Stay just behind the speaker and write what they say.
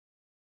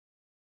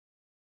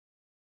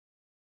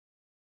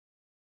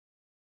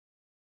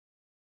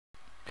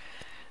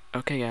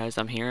Okay guys,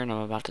 I'm here and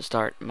I'm about to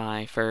start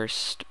my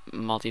first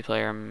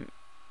multiplayer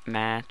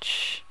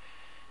match.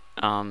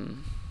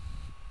 I'm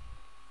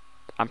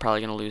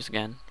probably gonna lose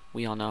again.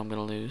 We all know I'm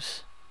gonna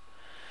lose.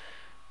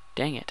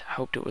 Dang it, I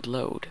hoped it would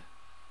load,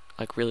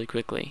 like really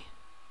quickly.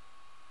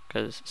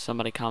 Because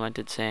somebody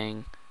commented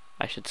saying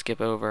I should skip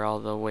over all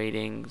the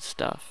waiting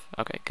stuff.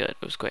 Okay, good,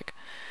 it was quick.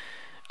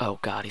 Oh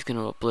god, he's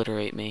gonna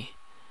obliterate me.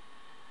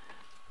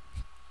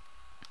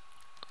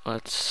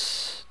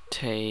 Let's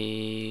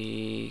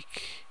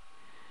take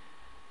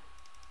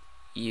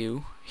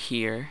you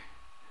here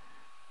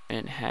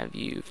and have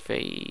you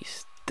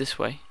face this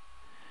way.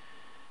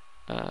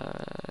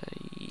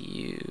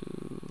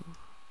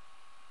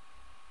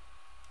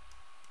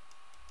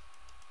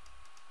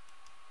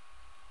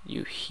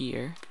 You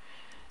here,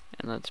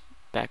 and let's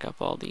back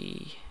up all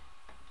the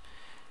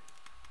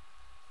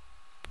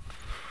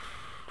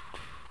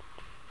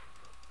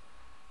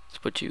let's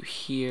put you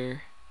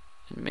here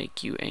and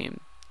make you aim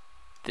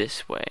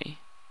this way.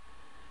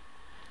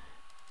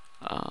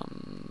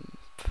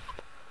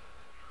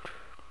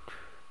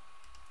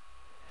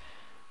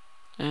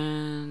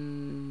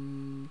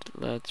 And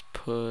let's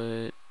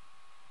put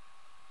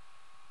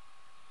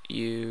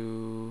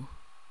you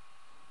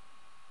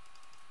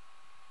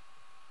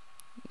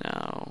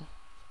no.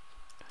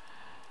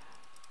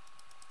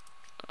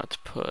 Let's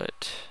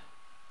put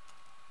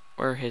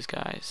where are his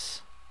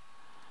guys?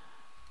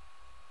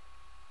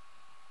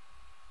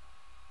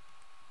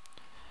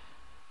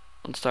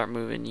 Let's start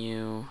moving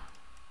you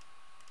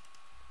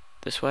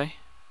this way,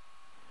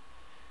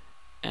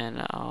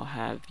 and I'll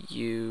have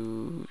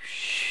you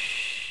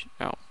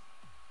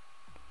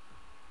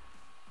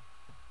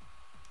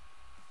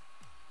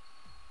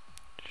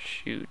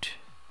shoot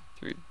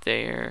through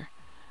there.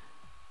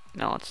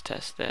 Now let's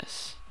test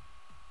this.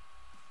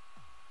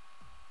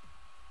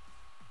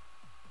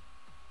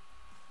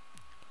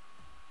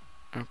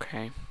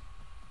 Okay.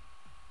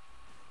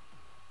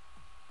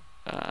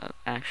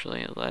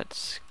 Actually,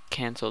 let's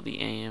cancel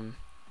the aim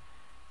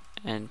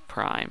and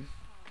prime.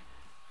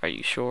 Are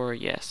you sure?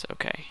 Yes,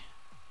 okay.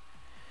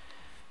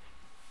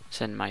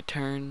 Send my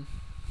turn.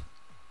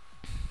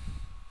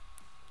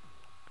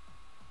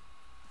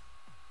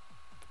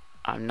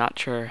 I'm not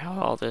sure how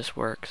all this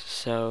works,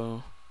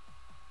 so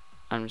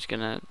I'm just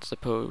gonna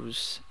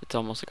suppose it's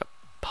almost like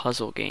a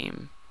puzzle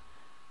game.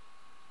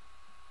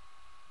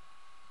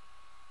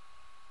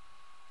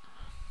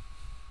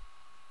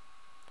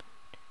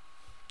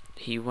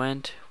 He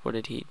went, what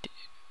did he do?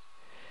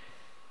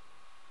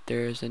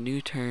 There's a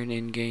new turn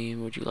in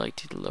game, would you like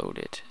to load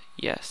it?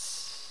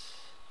 Yes.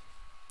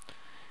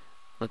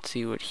 Let's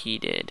see what he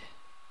did.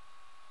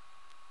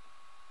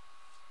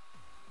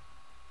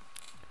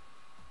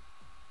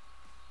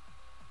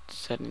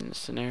 Setting the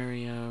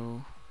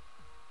scenario.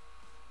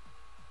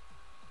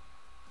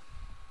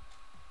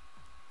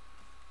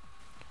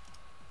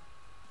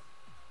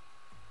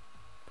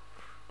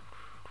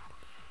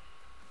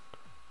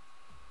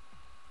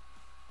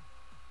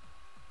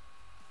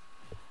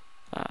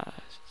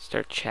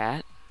 Start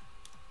chat.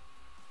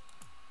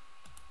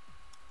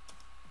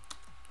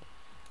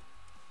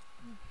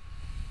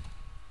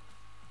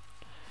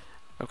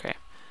 Okay.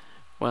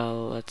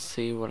 Well, let's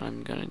see what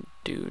I'm gonna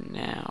do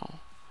now.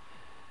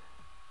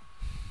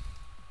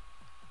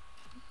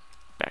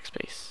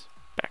 Backspace,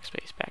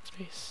 backspace,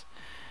 backspace.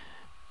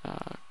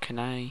 Can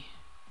I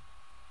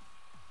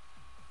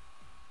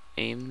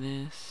aim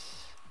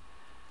this?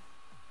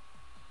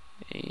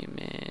 Aim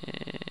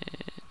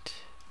it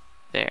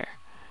there.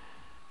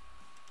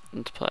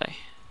 Let's play.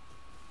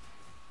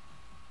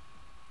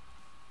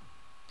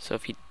 So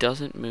if he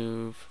doesn't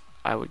move,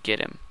 I would get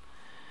him.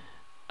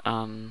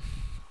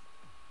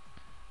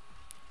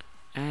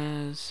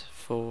 As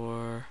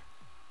for...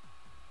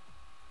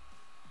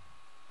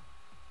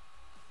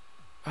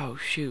 Oh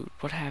shoot,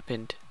 what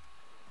happened?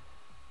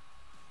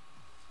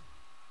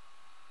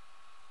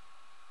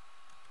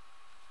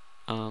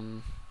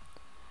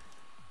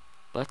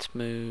 Let's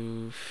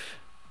move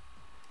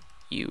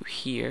you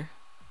here.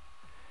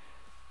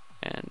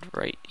 And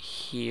right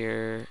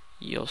here,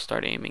 you'll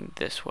start aiming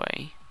this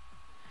way.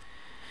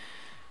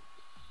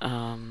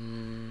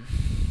 I'm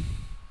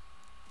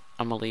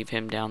gonna leave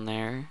him down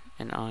there,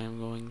 and I'm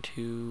going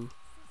to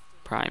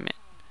prime it.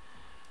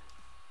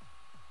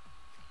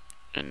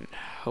 And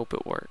hope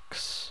it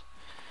works.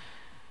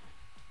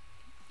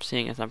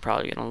 Seeing as I'm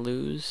probably gonna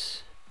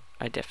lose,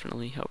 I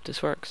definitely hope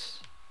this works.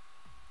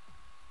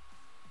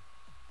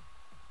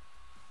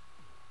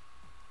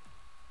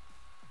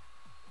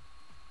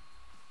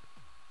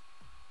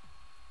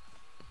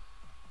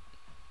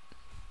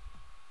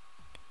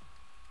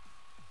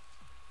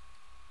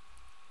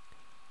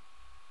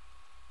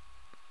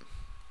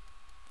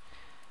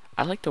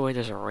 I like the way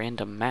there's a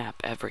random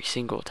map every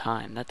single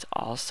time. That's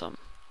awesome.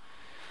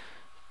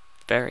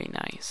 Very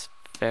nice.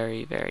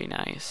 Very, very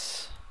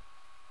nice.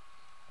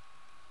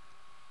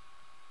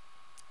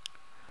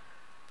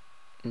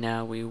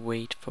 Now we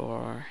wait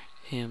for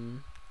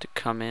him to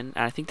come in.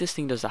 And I think this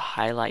thing does a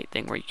highlight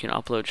thing where you can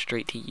upload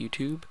straight to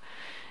YouTube.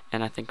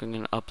 And I think I'm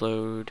going to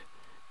upload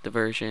the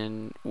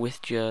version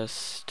with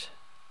just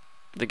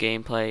the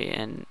gameplay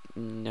and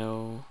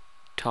no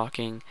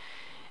talking,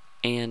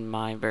 and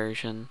my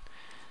version,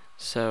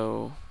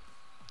 so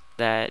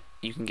that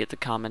you can get the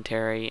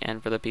commentary,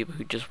 and for the people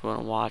who just want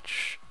to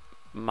watch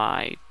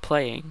my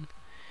playing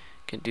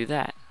can do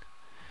that.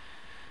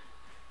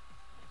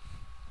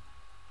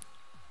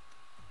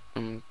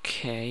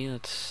 Okay,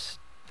 let's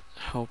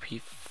hope he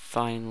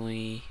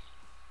finally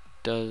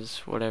does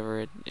whatever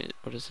it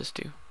what does this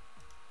do?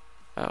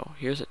 Oh,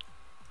 here's a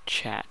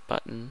chat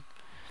button.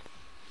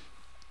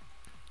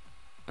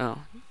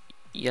 Oh,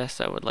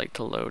 yes, I would like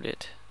to load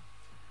it.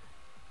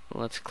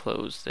 Let's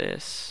close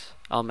this.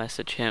 I'll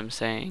message him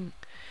saying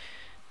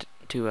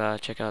to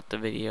check out the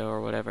video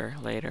or whatever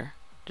later.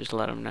 Just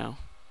let him know.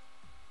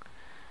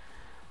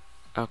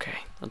 Okay,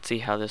 let's see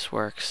how this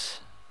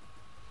works.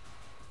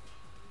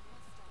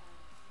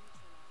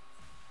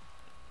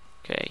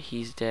 Okay,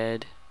 he's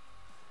dead.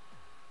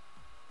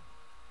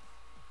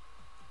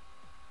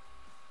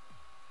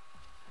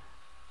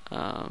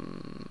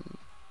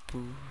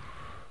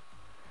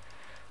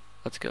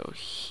 Let's go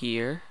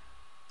here,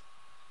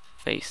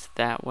 face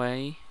that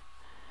way,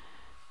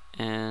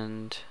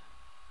 and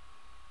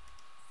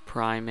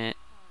prime it.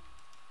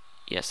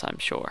 Yes, I'm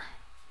sure.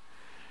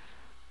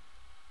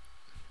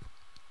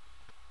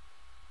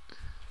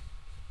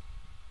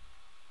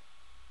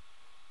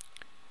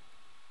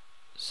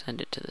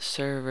 Send it to the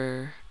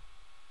server.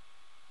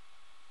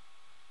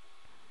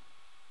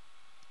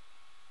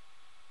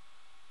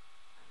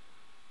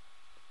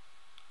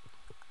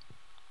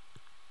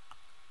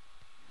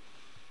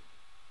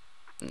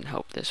 And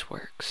hope this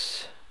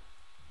works.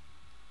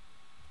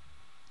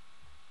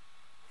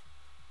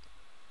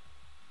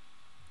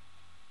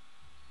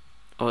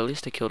 Oh, at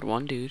least I killed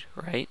one dude,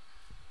 right?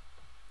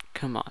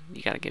 Come on,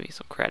 you gotta give me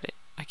some credit.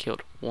 I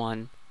killed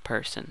one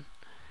person.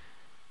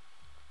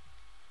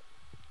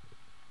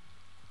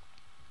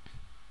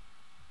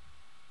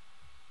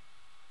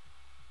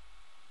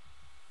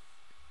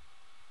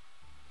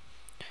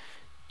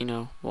 You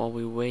know, while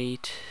we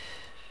wait,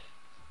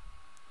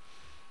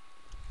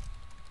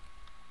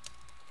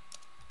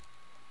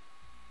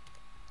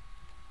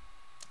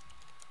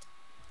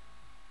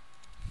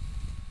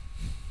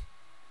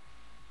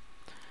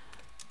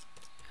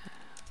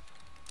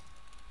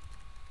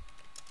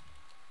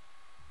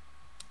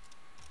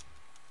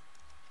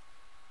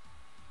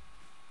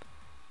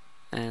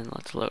 and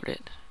let's load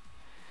it.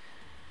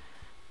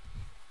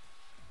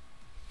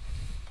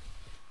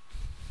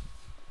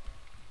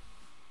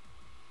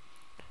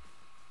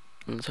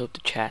 Let's hope the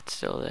chat's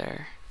still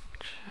there.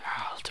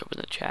 Let's open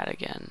the chat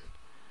again,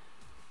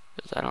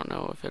 because I don't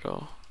know if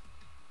it'll.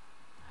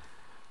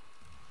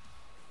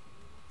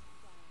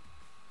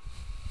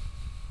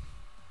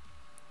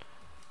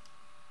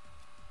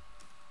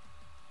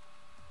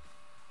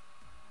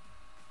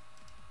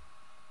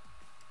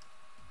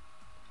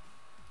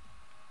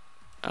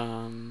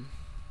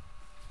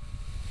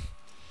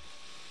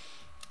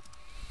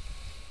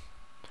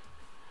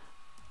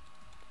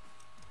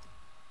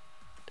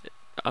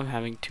 I'm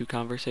having two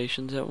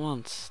conversations at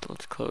once.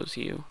 Let's close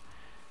you.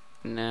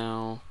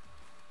 Now,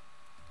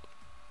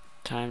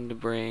 time to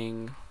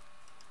bring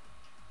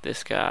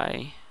this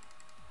guy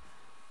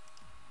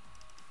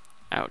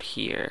out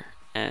here,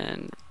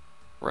 and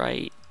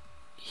right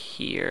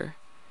here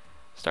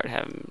start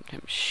having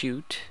him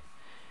shoot,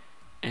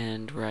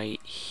 and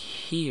right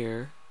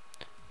here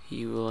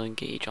he will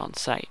engage on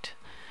sight.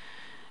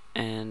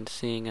 And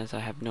seeing as I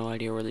have no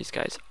idea where these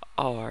guys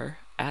are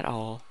at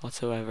all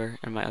whatsoever,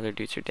 and my other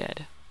dudes are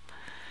dead,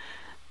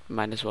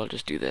 might as well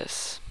just do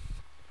this.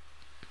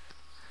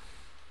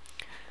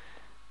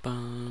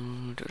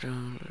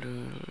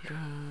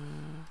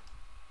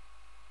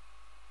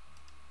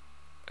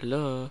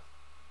 Hello?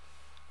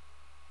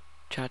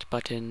 Chat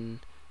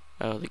button.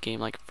 Oh, the game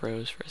like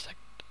froze for a second.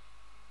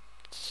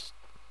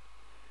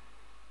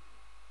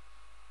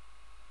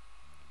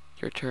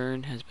 Your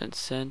turn has been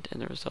sent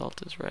and the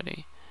result is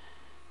ready.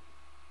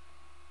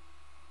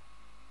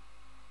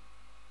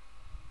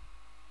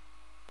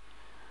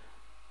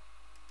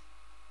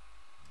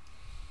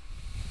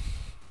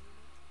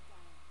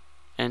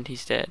 And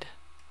he's dead.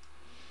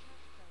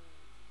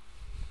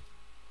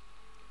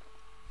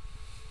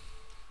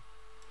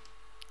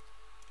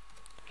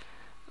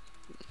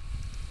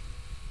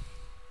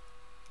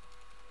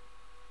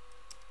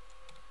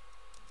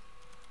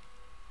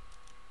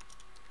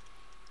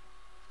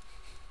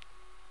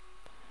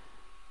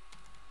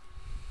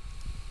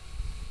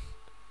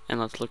 And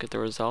let's look at the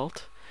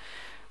result.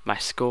 My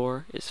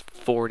score is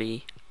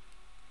 40.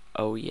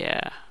 Oh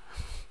yeah.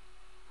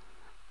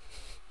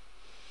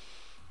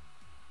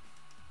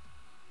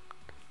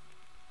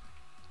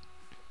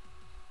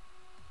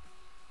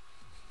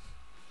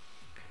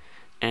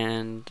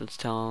 And let's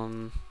tell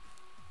him,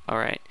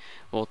 alright,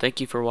 well, thank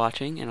you for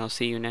watching, and I'll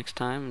see you next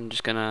time. I'm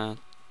just gonna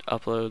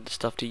upload the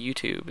stuff to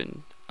YouTube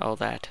and all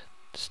that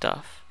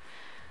stuff.